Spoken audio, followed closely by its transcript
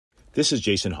This is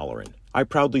Jason Holleran. I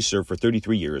proudly served for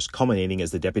 33 years, culminating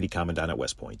as the Deputy Commandant at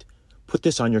West Point. Put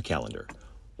this on your calendar.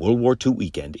 World War II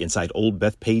weekend inside Old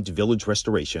Bethpage Village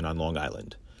Restoration on Long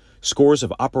Island. Scores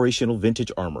of operational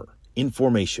vintage armor, in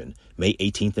formation, May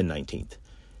 18th and 19th.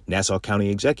 Nassau County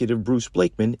Executive Bruce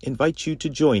Blakeman invites you to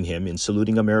join him in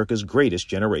saluting America's greatest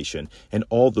generation and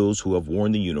all those who have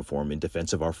worn the uniform in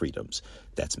defense of our freedoms.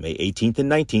 That's May 18th and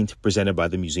 19th, presented by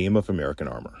the Museum of American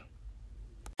Armor.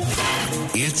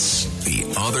 It's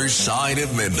The Other Side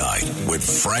of Midnight with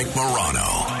Frank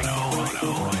Morano.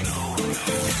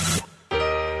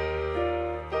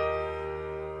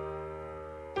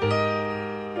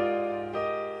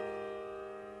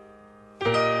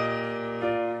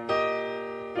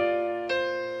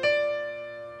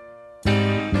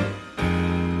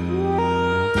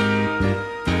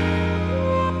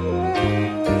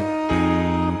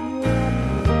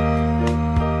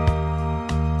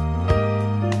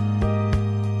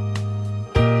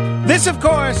 This, of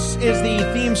course, is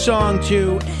the theme song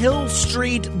to Hill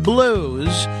Street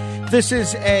Blues. This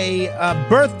is a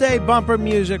birthday bumper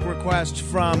music request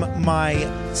from my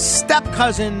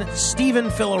step-cousin, Stephen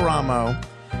Filoramo,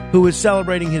 who is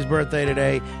celebrating his birthday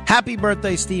today. Happy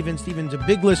birthday, Stephen. Stephen's a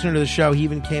big listener to the show. He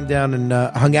even came down and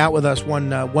hung out with us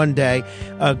one day.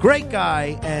 A great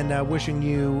guy, and wishing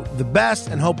you the best,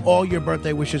 and hope all your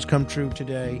birthday wishes come true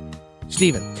today,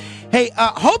 Stephen. Hey,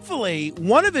 hopefully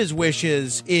one of his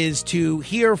wishes is to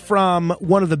hear from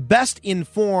one of the best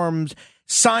informed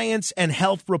science and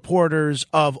health reporters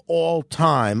of all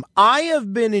time. I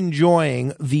have been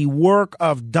enjoying the work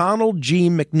of Donald G.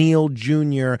 McNeil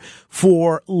Jr.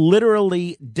 for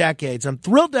literally decades. I'm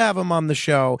thrilled to have him on the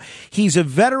show. He's a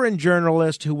veteran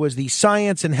journalist who was the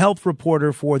science and health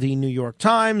reporter for the New York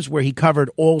Times, where he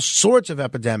covered all sorts of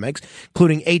epidemics,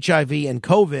 including HIV and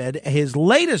COVID. His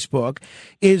latest book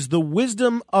is The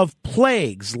Wisdom of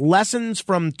Plagues, Lessons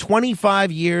from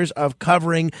 25 Years of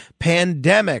Covering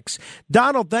Pandemics.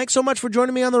 Donald, thanks so much for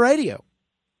joining me on the radio.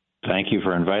 Thank you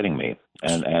for inviting me.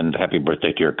 And happy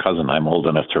birthday to your cousin. I'm old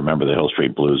enough to remember the Hill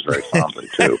Street Blues very fondly,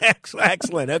 too.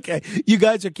 Excellent. Okay. You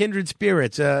guys are kindred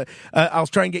spirits. I'll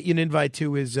try and get you an invite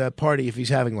to his party if he's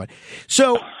having one.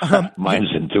 So mine's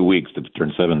in 2 weeks to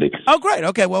turn 70. Oh, great.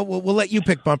 Okay. Well, we'll let you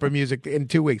pick bumper music in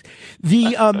 2 weeks.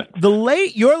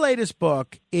 Your latest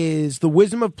book is The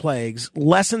Wisdom of Plagues,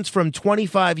 Lessons from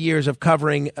 25 Years of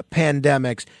Covering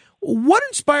Pandemics. What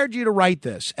inspired you to write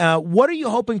this? What are you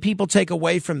hoping people take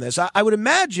away from this? I would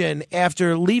imagine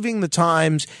after leaving the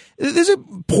Times, there's a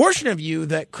portion of you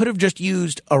that could have just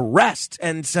used a rest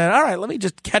and said, all right, let me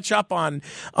just catch up on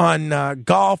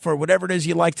golf or whatever it is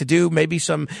you like to do, maybe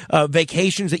some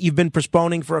vacations that you've been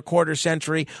postponing for a quarter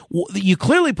century. You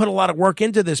clearly put a lot of work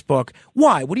into this book.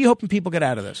 Why? What are you hoping people get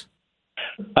out of this?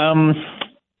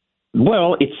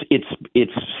 Well,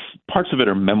 it's parts of it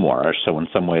are memoirs, so in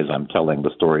some ways I'm telling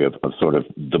the story of sort of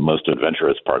the most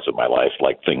adventurous parts of my life,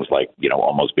 like things like,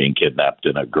 almost being kidnapped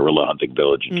in a gorilla hunting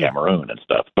village in Cameroon and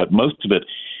stuff. But most of it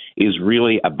is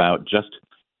really about just,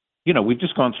 we've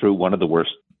just gone through one of the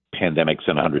worst pandemics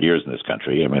in 100 years in this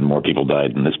country. I mean, more people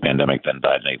died in this pandemic than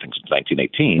died in anything since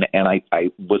 1918. And I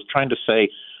was trying to say,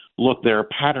 look, there are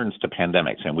patterns to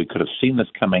pandemics, and we could have seen this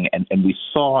coming, and we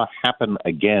saw happen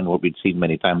again what we'd seen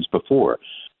many times before.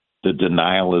 The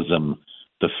denialism,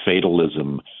 the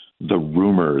fatalism, the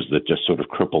rumors that just sort of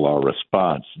cripple our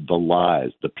response, the lies,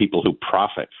 the people who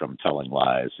profit from telling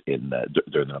lies during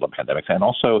the middle of pandemics, and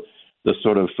also the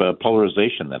sort of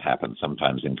polarization that happens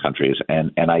sometimes in countries.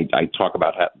 And I talk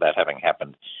about that having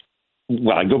happened.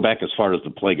 Well, I go back as far as the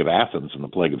plague of Athens and the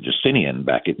plague of Justinian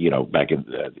back in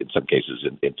some cases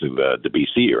into the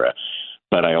BC era.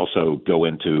 But I also go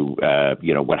into,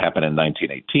 what happened in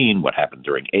 1918, what happened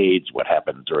during AIDS, what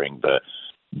happened during the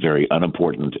very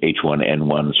unimportant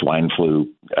H1N1 swine flu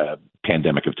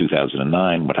pandemic of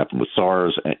 2009, what happened with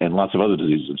SARS, and lots of other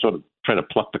diseases, and sort of try to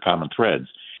pluck the common threads.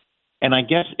 And I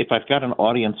guess if I've got an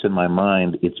audience in my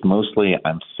mind, it's mostly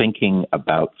I'm thinking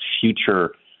about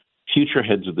future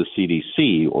heads of the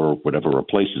CDC or whatever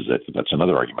replaces it. That's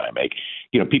another argument I make.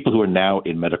 People who are now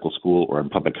in medical school or in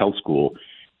public health school,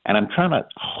 and I'm trying to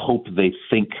hope they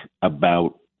think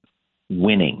about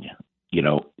winning,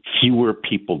 fewer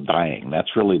people dying.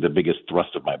 That's really the biggest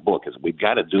thrust of my book is we've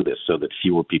got to do this so that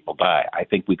fewer people die. I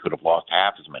think we could have lost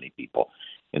half as many people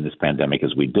in this pandemic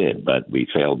as we did, but we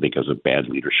failed because of bad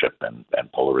leadership and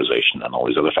polarization and all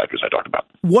these other factors I talked about.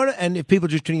 And if people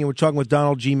just tuning in, we're talking with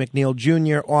Donald G. McNeil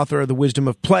Jr., author of The Wisdom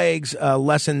of Plagues,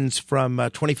 Lessons from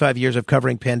 25 Years of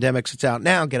Covering Pandemics. It's out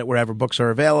now. Get it wherever books are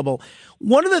available.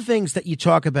 One of the things that you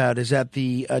talk about is at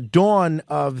the dawn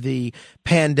of the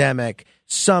pandemic,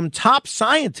 some top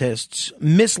scientists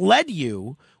misled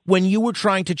you when you were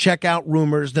trying to check out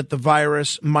rumors that the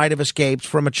virus might have escaped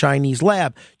from a Chinese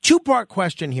lab. Two-part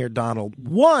question here, Donald.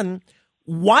 One,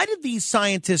 why did these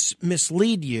scientists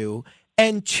mislead you?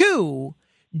 And two,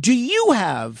 do you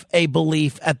have a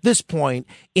belief at this point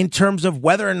in terms of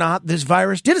whether or not this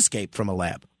virus did escape from a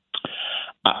lab?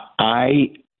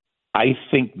 I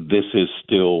think this is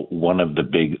still one of the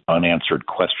big unanswered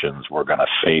questions we're going to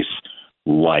face,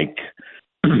 like,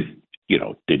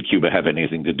 did Cuba have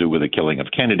anything to do with the killing of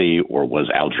Kennedy, or was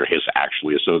Al-Jarrah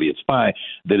actually a Soviet spy?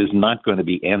 That is not going to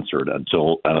be answered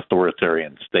until an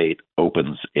authoritarian state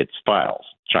opens its files,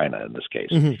 China in this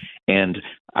case. Mm-hmm. And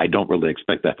I don't really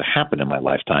expect that to happen in my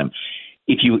lifetime.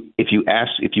 If you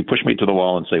push me to the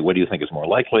wall and say, what do you think is more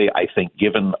likely? I think,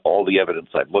 given all the evidence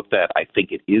I've looked at, I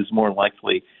think it is more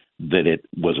likely that it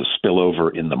was a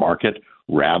spillover in the market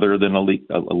rather than a leak,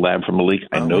 a lab from a leak.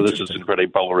 I know this is incredibly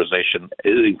polarizing,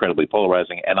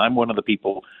 and I'm one of the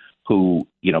people who,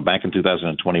 back in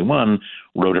 2021,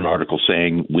 wrote an article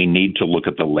saying we need to look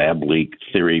at the lab leak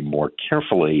theory more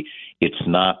carefully. It's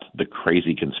not the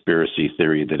crazy conspiracy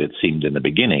theory that it seemed in the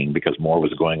beginning, because more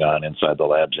was going on inside the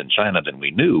labs in China than we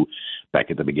knew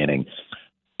back at the beginning.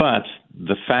 But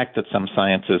the fact that some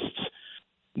scientists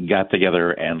got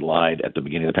together and lied at the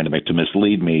beginning of the pandemic to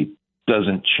mislead me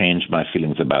doesn't change my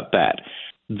feelings about that.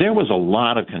 There was a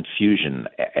lot of confusion,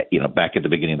 back at the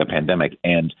beginning of the pandemic,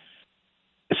 and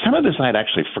some of this I had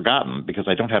actually forgotten because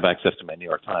I don't have access to my New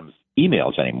York Times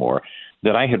emails anymore,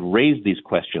 that I had raised these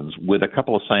questions with a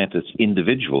couple of scientists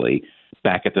individually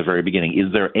back at the very beginning.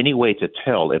 Is there any way to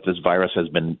tell if this virus has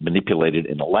been manipulated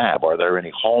in a lab? Are there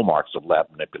any hallmarks of lab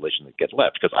manipulation that get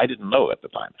left? Because I didn't know at the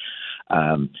time.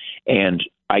 And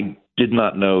I did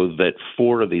not know that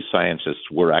four of these scientists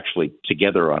were actually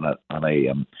together on a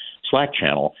Slack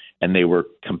channel, and they were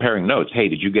comparing notes. Hey,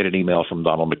 did you get an email from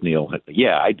Donald McNeil?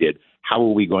 Yeah, I did. How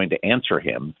are we going to answer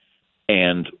him?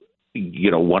 And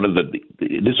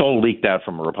this all leaked out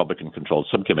from a Republican-controlled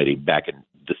subcommittee back in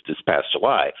this past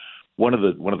July. One of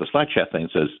the Slack chat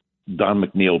things says Don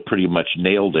McNeil pretty much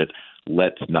nailed it.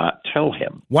 Let's not tell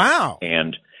him. Wow.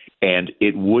 And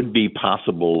it would be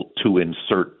possible to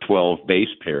insert 12 base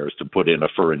pairs to put in a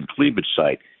furin cleavage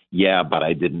site. Yeah, but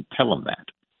I didn't tell him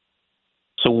that.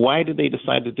 So why did they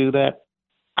decide to do that?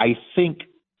 I think,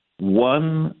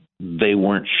 one, they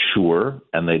weren't sure,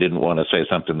 and they didn't want to say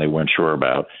something they weren't sure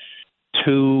about.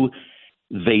 Two,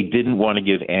 they didn't want to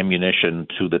give ammunition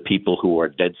to the people who are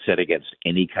dead set against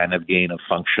any kind of gain of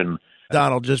function.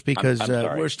 Donald, just because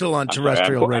we're still on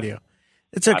terrestrial radio.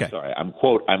 It's okay. I'm sorry.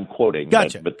 I'm quoting.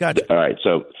 Gotcha. Gotcha. All right.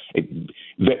 So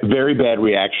very bad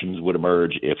reactions would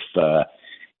emerge if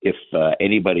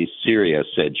anybody serious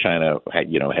said China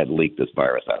had leaked this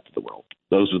virus out to the world.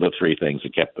 Those were the three things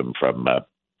that kept them from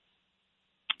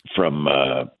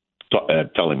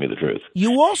telling me the truth.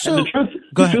 You also and the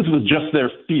truth was just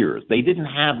their fears. They didn't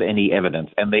have any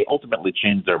evidence, and they ultimately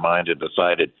changed their mind and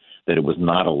decided that it was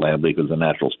not a lab leak, it was a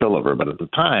natural spillover. But at the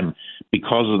time,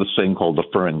 because of this thing called the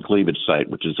furin cleavage site,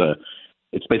 which is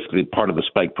it's basically part of the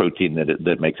spike protein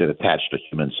that makes it attached to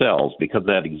human cells, because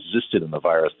that existed in the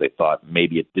virus, they thought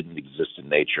maybe it didn't exist in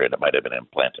nature and it might have been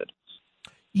implanted.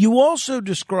 You also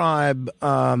describe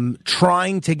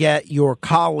trying to get your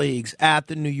colleagues at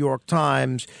the New York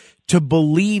Times to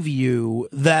believe you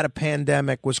that a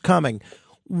pandemic was coming.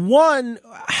 One,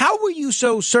 how were you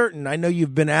so certain? I know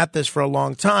you've been at this for a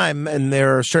long time and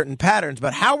there are certain patterns,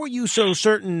 but how were you so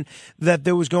certain that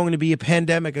there was going to be a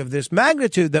pandemic of this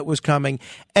magnitude that was coming?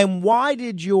 And why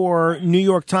did your New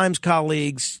York Times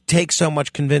colleagues take so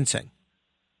much convincing?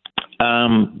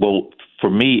 Well, for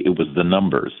me, it was the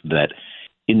numbers. That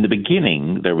in the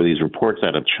beginning, there were these reports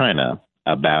out of China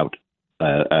about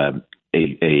pneumonias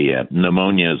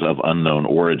of unknown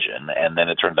origin, and then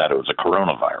it turned out it was a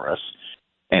coronavirus.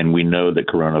 And we know that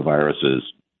coronaviruses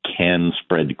can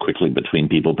spread quickly between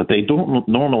people, but they don't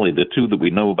normally. The two that we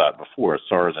know about before,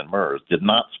 SARS and MERS, did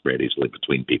not spread easily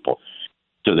between people.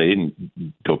 So they didn't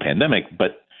go pandemic.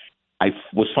 But I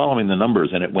was following the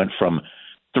numbers, and it went from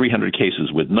 300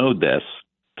 cases with no deaths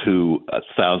to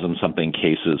 1,000-something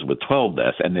cases with 12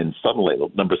 deaths. And then suddenly the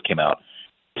numbers came out,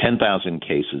 10,000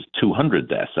 cases, 200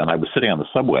 deaths. And I was sitting on the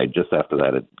subway just after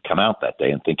that had come out that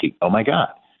day and thinking, oh, my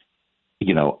God,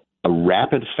 a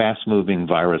rapid, fast-moving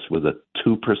virus with a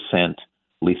 2%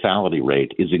 lethality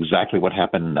rate is exactly what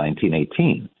happened in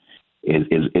 1918, is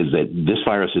that this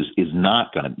virus is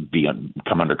not going to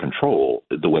come under control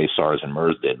the way SARS and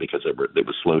MERS did because there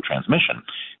was slow transmission.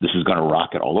 This is going to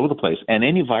rocket all over the place. And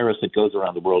any virus that goes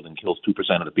around the world and kills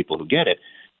 2% of the people who get it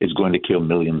is going to kill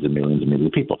millions and millions and millions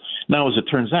of people. Now, as it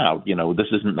turns out,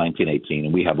 this isn't 1918,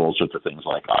 and we have all sorts of things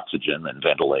like oxygen and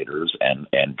ventilators and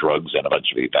drugs and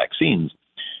eventually vaccines.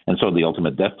 And so the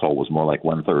ultimate death toll was more like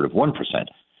 1/3 of 1%.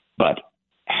 But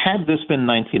had this been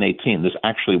 1918, this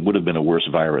actually would have been a worse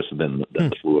virus than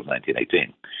the flu of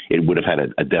 1918. It would have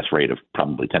had a death rate of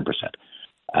probably 10%.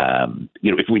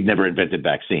 If we'd never invented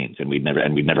vaccines and we'd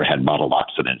never had bottled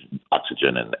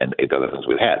oxygen and other things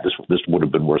we've had, this would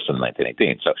have been worse than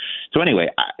 1918. So anyway,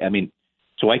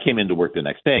 I came into work the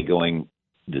next day going,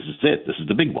 this is it. This is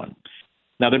the big one.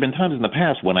 Now, there have been times in the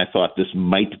past when I thought this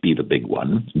might be the big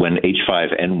one, when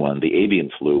H5N1, the avian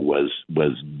flu, was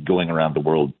going around the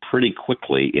world pretty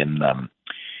quickly in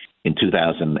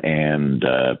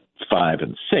 2005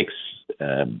 and 6.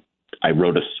 I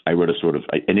wrote a sort of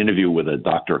an interview with a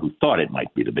doctor who thought it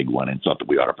might be the big one and thought that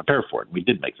we ought to prepare for it. We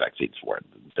did make vaccines for it.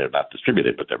 They're not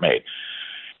distributed, but they're made.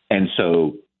 And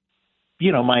so,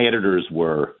 my editors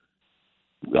were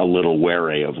a little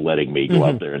wary of letting me go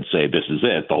out there and say, this is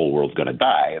it, the whole world's going to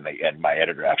die. And my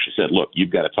editor actually said, look,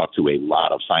 you've got to talk to a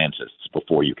lot of scientists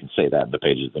before you can say that in the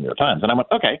pages of the New York Times. And I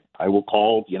went, okay, I will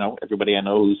call, everybody I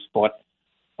know who's fought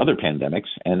other pandemics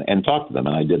and talk to them.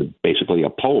 And I did basically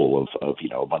a poll of a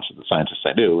bunch of the scientists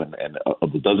I knew. And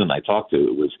of the dozen I talked to,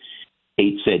 it was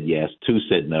 8 said yes, 2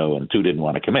 said no, and 2 didn't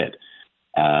want to commit.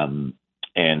 And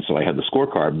so I had the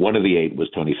scorecard. One of the 8 was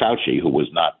Tony Fauci, who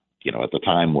was not, at the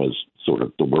time was sort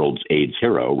of the world's AIDS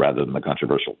hero rather than the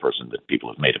controversial person that people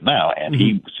have made him now. And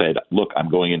he said, look, I'm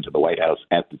going into the White House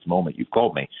at this moment. You've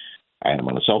called me. I am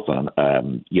on a cell phone,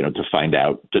 to find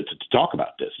out, to talk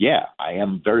about this. Yeah, I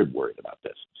am very worried about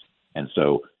this. And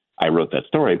so I wrote that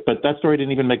story, but that story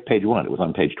didn't even make page 1. It was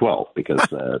on page 12 because,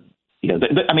 there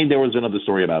was another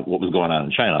story about what was going on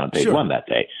in China on page 1 that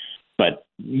day. But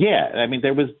yeah,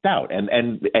 there was doubt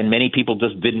and many people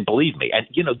just didn't believe me. And,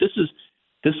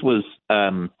 this was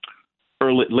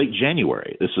late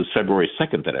January. This was February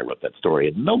 2nd that I wrote that story.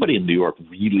 And nobody in New York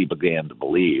really began to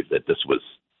believe that this was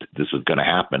going to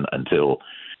happen until,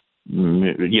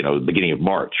 the beginning of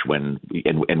March when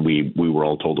we were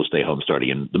all told to stay home starting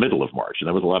in the middle of March. And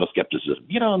there was a lot of skepticism.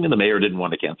 The mayor didn't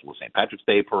want to cancel the St. Patrick's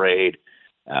Day parade.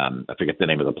 I forget the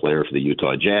name of the player for the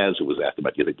Utah Jazz who was asked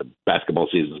about, do you think the basketball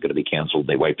season is going to be canceled?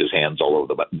 They wiped his hands all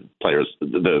over the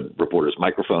reporters'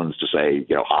 microphones to say,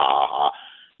 ha, ha, ha,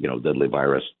 deadly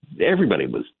virus. Everybody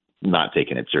was not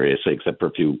taking it seriously except for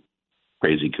a few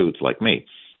crazy coots like me.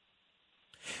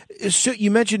 So you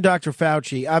mentioned Dr.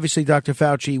 Fauci. Obviously, Dr.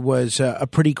 Fauci was a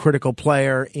pretty critical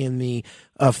player in the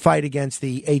fight against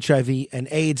the HIV and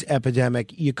AIDS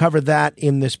epidemic. You covered that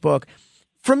in this book.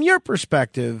 From your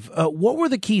perspective, what were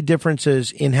the key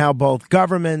differences in how both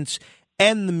governments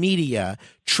and the media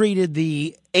treated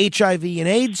the HIV and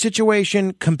AIDS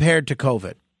situation compared to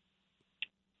COVID?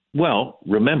 Well,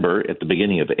 remember, at the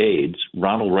beginning of AIDS,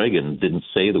 Ronald Reagan didn't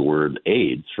say the word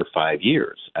AIDS for 4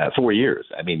 years.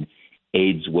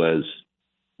 AIDS was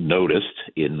noticed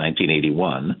in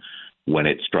 1981 when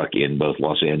it struck in both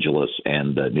Los Angeles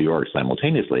and New York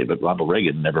simultaneously. But Ronald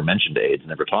Reagan never mentioned AIDS,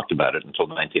 never talked about it until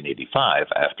 1985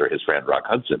 after his friend Rock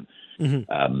Hudson,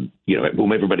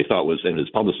 whom everybody thought was, and his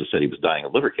publicist said he was dying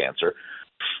of liver cancer.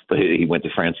 But he went to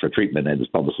France for treatment, and his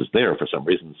publicist there, for some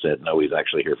reason, said, no, he's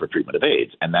actually here for treatment of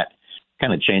AIDS. And that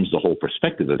kind of changed the whole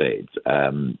perspective of AIDS.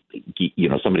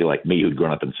 Somebody like me who'd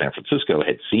grown up in San Francisco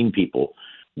had seen people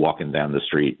walking down the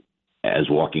street as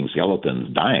walking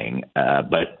skeletons dying,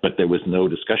 but there was no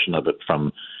discussion of it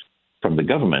from the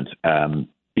government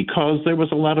because there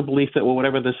was a lot of belief that, well,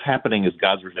 whatever this happening is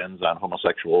God's revenge on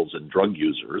homosexuals and drug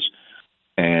users.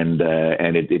 And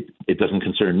it doesn't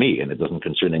concern me, and it doesn't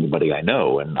concern anybody I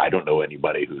know, and I don't know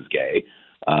anybody who's gay.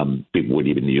 People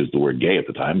wouldn't even use the word gay at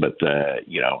the time, but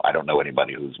I don't know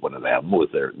anybody who's one of them was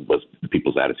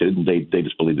people's attitude, and they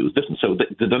just believed it was different. So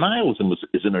the denialism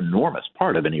is an enormous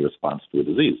part of any response to a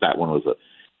disease. That one was a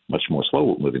much more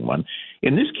slow-moving one.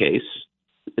 In this case,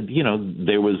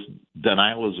 there was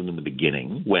denialism in the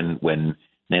beginning when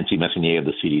Nancy Messonnier of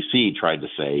the CDC tried to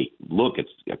say, look,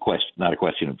 it's not a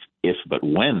question of if, but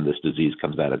when this disease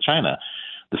comes out of China.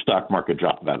 The stock market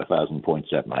dropped about 1,000 points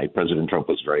that night. President Trump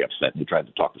was very upset, and he tried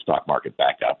to talk the stock market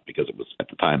back up because it was, at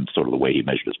the time, sort of the way he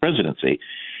measured his presidency.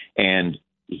 And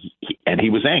he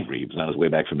was angry. He was on his way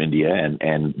back from India, and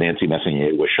Nancy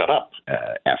Messonnier was shut up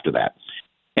after that.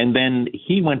 And then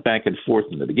he went back and forth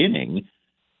in the beginning,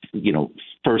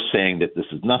 first saying that this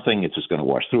is nothing, it's just going to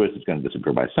wash through it, it's going to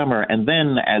disappear by summer. And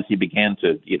then as he began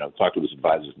to, talk to his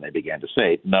advisors and they began to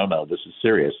say, no, this is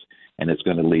serious and it's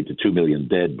going to lead to 2 million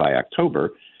dead by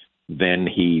October, then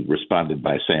he responded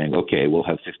by saying, okay, we'll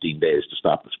have 15 days to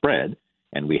stop the spread.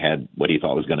 And we had what he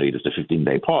thought was going to be just a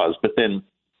 15-day pause. But then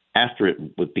after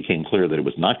it became clear that it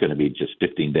was not going to be just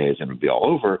 15 days and it would be all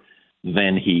over,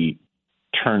 then he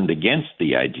turned against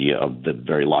the idea of the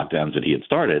very lockdowns that he had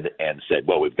started and said,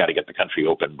 well, we've got to get the country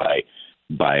open by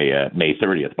May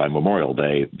 30th, by Memorial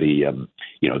Day. The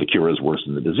cure is worse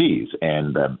than the disease,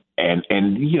 and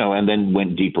then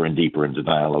went deeper and deeper into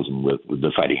nihilism with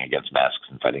the fighting against masks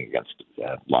and fighting against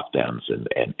lockdowns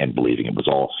and believing it was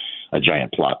all a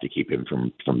giant plot to keep him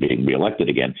from being reelected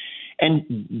again.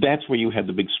 And that's where you had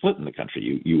the big split in the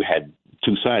country. You had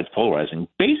two sides polarizing,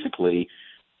 basically,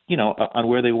 on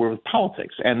where they were with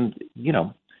politics. And,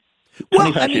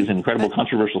 Tony Fauci is an incredible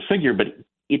controversial figure, but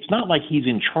it's not like he's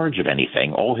in charge of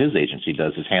anything. All his agency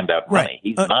does is hand out money. Right.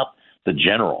 He's not the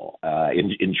general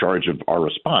in charge of our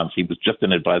response. He was just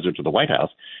an advisor to the White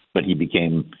House, but he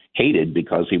became hated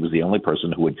because he was the only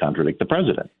person who would contradict the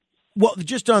president. Well,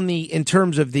 just in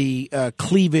terms of the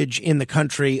cleavage in the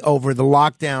country over the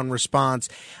lockdown response,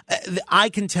 I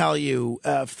can tell you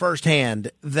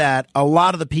firsthand that a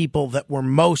lot of the people that were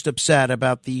most upset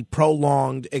about the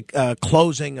prolonged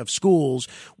closing of schools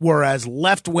were as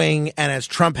left-wing and as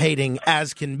Trump-hating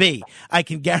as can be. I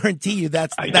can guarantee you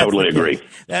that's totally agree.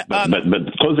 But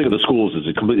the closing of the schools is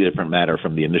a completely different matter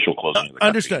from the initial closing of the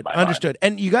country. Understood.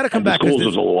 And you got to come back.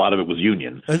 Schools, a lot of it was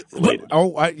union. That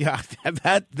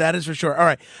is for sure. All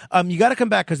right. You got to come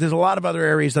back because there's a lot of other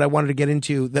areas that I wanted to get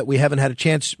into that we haven't had a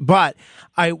chance. But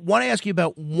I want to ask you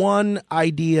about one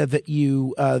idea that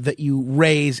you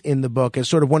raise in the book as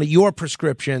sort of one of your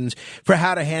prescriptions for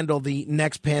how to handle the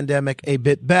next pandemic a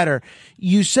bit better.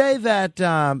 You say that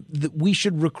we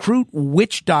should recruit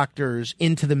witch doctors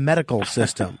into the medical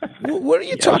system. What are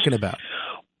you talking about?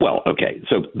 Well, okay,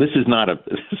 so this is not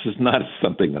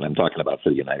something that I'm talking about for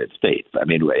the United States. I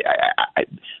mean,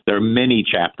 there are many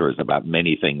chapters about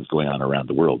many things going on around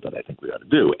the world that I think we ought to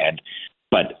do.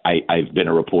 But I've been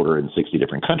a reporter in 60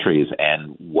 different countries,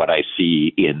 and what I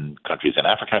see in countries in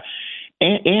Africa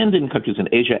and in countries in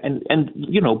Asia, and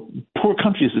poor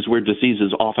countries is where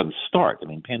diseases often start. I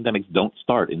mean, pandemics don't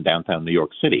start in downtown New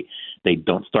York City. They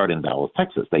don't start in Dallas,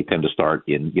 Texas. They tend to start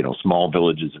in small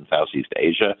villages in Southeast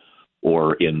Asia,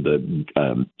 or in the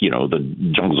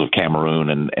jungles of Cameroon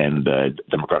and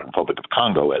Democratic Republic of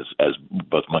Congo, as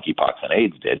both monkeypox and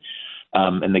AIDS did,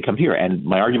 and they come here. And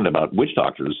my argument about witch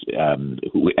doctors,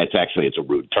 it's a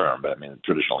rude term, but I mean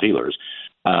traditional healers.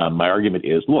 My argument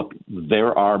is, look,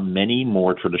 there are many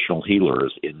more traditional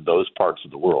healers in those parts of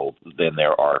the world than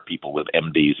there are people with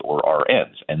MDs or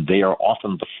RNs, and they are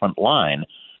often the front line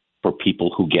for people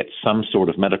who get some sort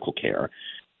of medical care.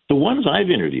 The ones I've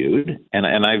interviewed, and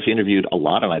I've interviewed a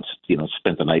lot, and I've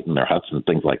spent the night in their huts and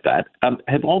things like that,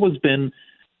 have always been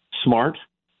smart,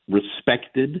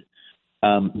 respected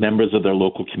members of their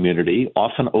local community,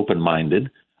 often open-minded,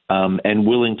 and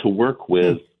willing to work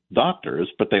with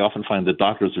doctors, but they often find that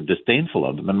doctors are disdainful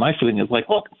of them. And my feeling is like,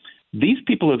 look, these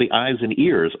people are the eyes and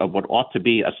ears of what ought to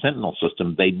be a sentinel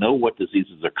system. They know what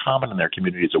diseases are common in their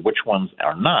communities or which ones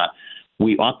are not.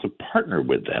 We ought to partner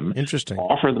with them,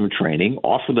 offer them training,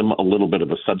 offer them a little bit of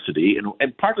a subsidy,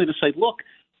 and partly to say, look,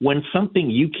 when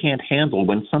something you can't handle,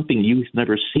 when something you've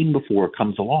never seen before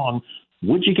comes along,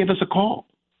 would you give us a call?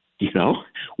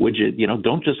 Would you,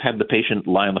 don't just have the patient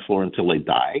lie on the floor until they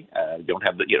die. Don't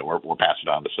have or pass it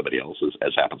on to somebody else,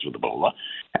 as happens with Ebola.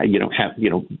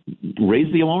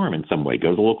 Raise the alarm in some way.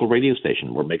 Go to the local radio station,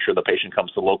 or make sure the patient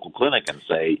comes to the local clinic and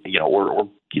say, or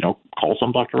call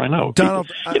some doctor I know.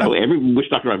 Donald, every witch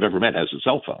doctor I've ever met has a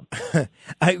cell phone.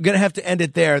 I'm going to have to end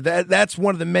it there. That's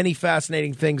one of the many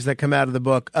fascinating things that come out of the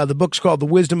book. The book's called The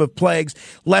Wisdom of Plagues,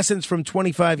 Lessons from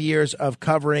 25 Years of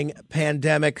Covering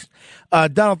Pandemics.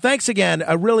 Donald, thanks again.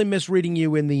 I really miss reading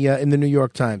you in the New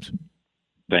York Times.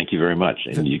 Thank you very much.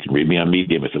 And you can read me on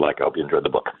Medium if you like. I hope you enjoyed the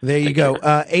book. There you go.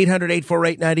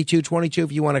 800-848-9222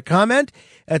 if you want to comment.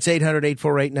 That's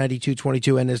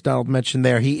 800-848-9222. And as Donald mentioned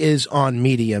there, he is on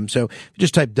Medium. So if you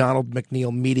just type Donald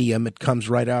McNeil Medium, it comes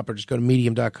right up, or just go to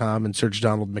medium.com and search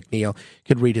Donald McNeil. You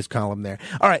could read his column there.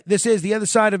 All right, this is The Other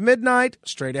Side of Midnight.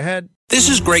 Straight ahead. This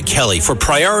is Greg Kelly for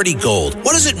Priority Gold.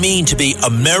 What does it mean to be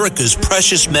America's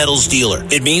precious metals dealer?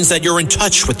 It means that you're in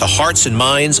touch with the hearts and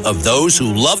minds of those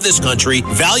who love this country,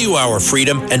 value our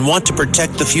freedom, and want to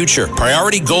protect the future.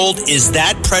 Priority Gold is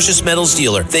that precious metals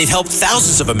dealer. They've helped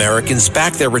thousands of Americans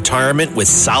back their retirement with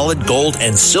solid gold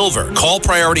and silver. Call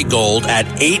Priority Gold at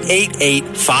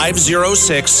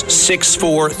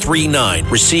 888-506-6439.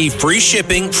 Receive free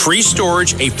shipping, free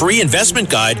storage, a free investment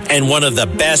guide, and one of the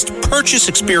best purchase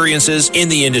experiences in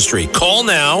the industry. Call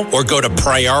now or go to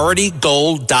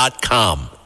PriorityGold.com.